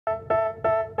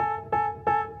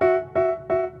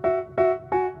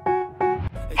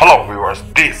Hello viewers,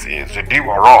 this is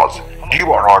Deeva Rose.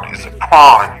 Deeva Rose is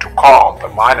prone to call the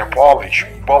minor Polish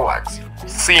bullocks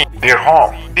seeing their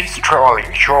home. This traveling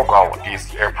showgirl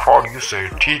is a producer,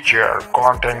 teacher,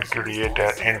 content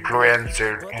creator,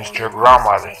 influencer,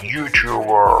 Instagrammer,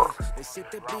 YouTuber,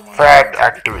 fat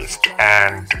activist,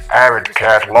 and avid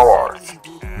cat lover,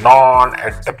 known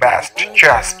as the best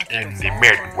just in the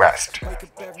Midwest.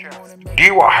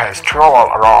 Deeva has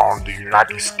traveled around the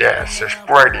United States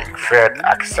spreading fat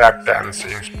acceptance,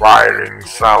 inspiring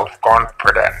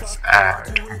self-confidence,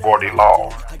 and body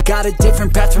love. Got a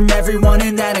different path from everyone,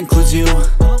 and that includes you.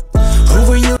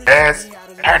 Who are you? As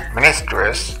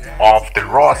headmistress of the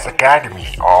Rose Academy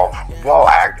of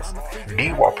Bullocks,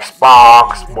 Deeva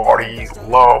sparks body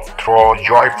love through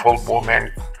joyful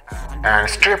movement and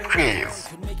striptease,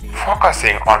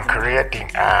 focusing on creating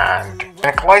an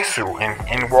inclusive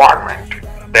environment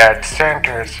that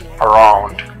centers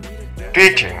around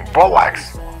teaching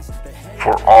bullocks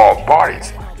for all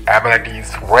bodies,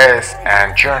 abilities, race,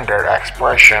 and gender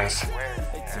expressions.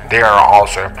 They are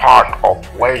also a part of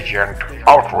Legend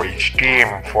outreach team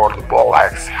for the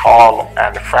Bullocks Hall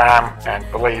and Fame and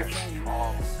believes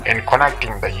in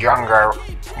connecting the younger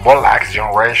Bullocks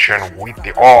generation with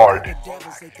the old.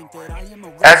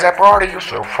 As a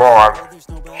producer for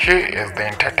he is the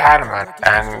entertainment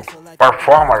and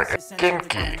performer at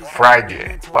Kinky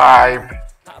Friday live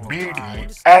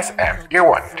BDSM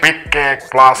event with cake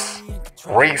plus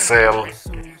resale.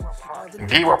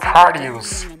 Deeva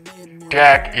produce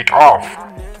Take It Off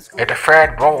at a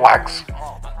Fat Bullocks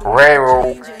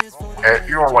review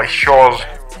yearly shows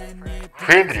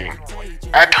featuring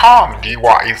at home.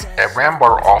 Deeva is a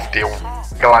member of the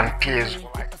Galantees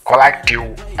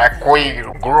Collective, a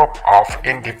queer group of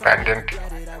independent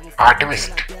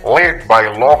artists led by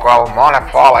local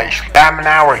monopolist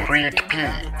Seminary Street P.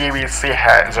 TVC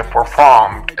has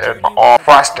performed at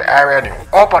First Avenue,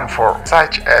 open for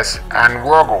such as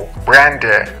Ssbbw,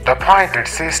 Brandy, The Pointed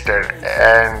Sister,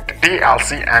 and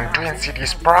DLC and Twin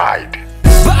Cities Pride.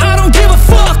 But I don't give a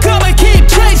fuck, I'ma keep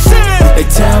chasing. They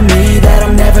tell me that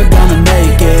I'm never gonna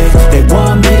make it. They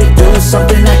want me to do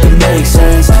something that can make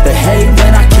sense. They hate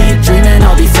when I keep dreaming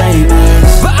I'll be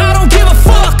famous. But I don't give a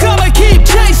fuck, I'ma keep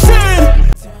chasing.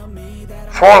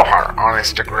 Follow her on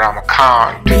Instagram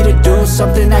account. Me to do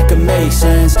something that can make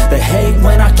sense. They hate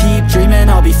when I keep dreaming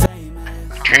I'll be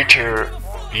famous. Twitter,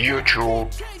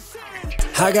 YouTube,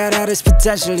 I got all this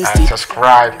potential to and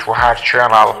subscribe to her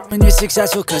channel. When you're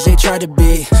successful cause they try to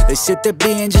be, they sit there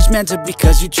being judgmental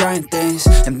because you're trying things,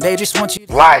 and they just want you.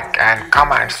 Like and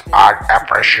comments are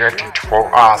appreciated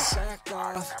for us.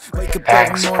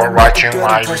 Thanks for watching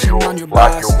my video.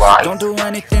 Love you guys. Don't do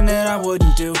anything that I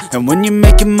wouldn't do. And when you're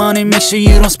making money, make sure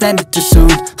you don't spend it too soon.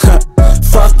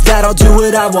 Fuck that, I'll do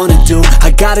what I wanna do.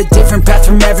 I got a different path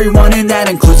from everyone, and that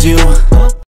includes you.